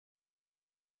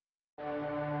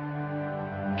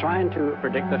Trying to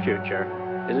predict the future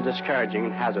is a discouraging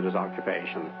and hazardous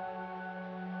occupation.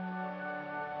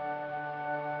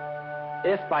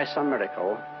 If by some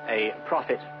miracle a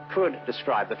prophet could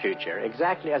describe the future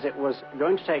exactly as it was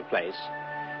going to take place,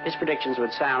 his predictions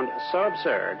would sound so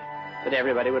absurd that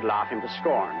everybody would laugh him to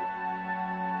scorn.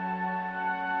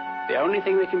 The only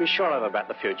thing we can be sure of about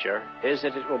the future is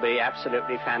that it will be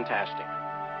absolutely fantastic.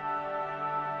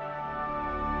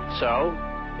 So,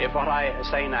 if what I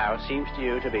say now seems to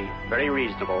you to be very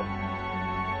reasonable,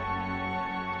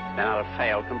 then I'll have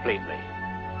failed completely.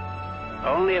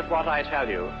 Only if what I tell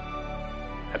you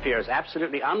appears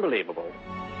absolutely unbelievable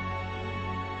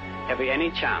have we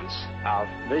any chance of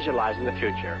visualizing the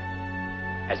future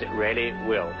as it really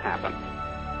will happen.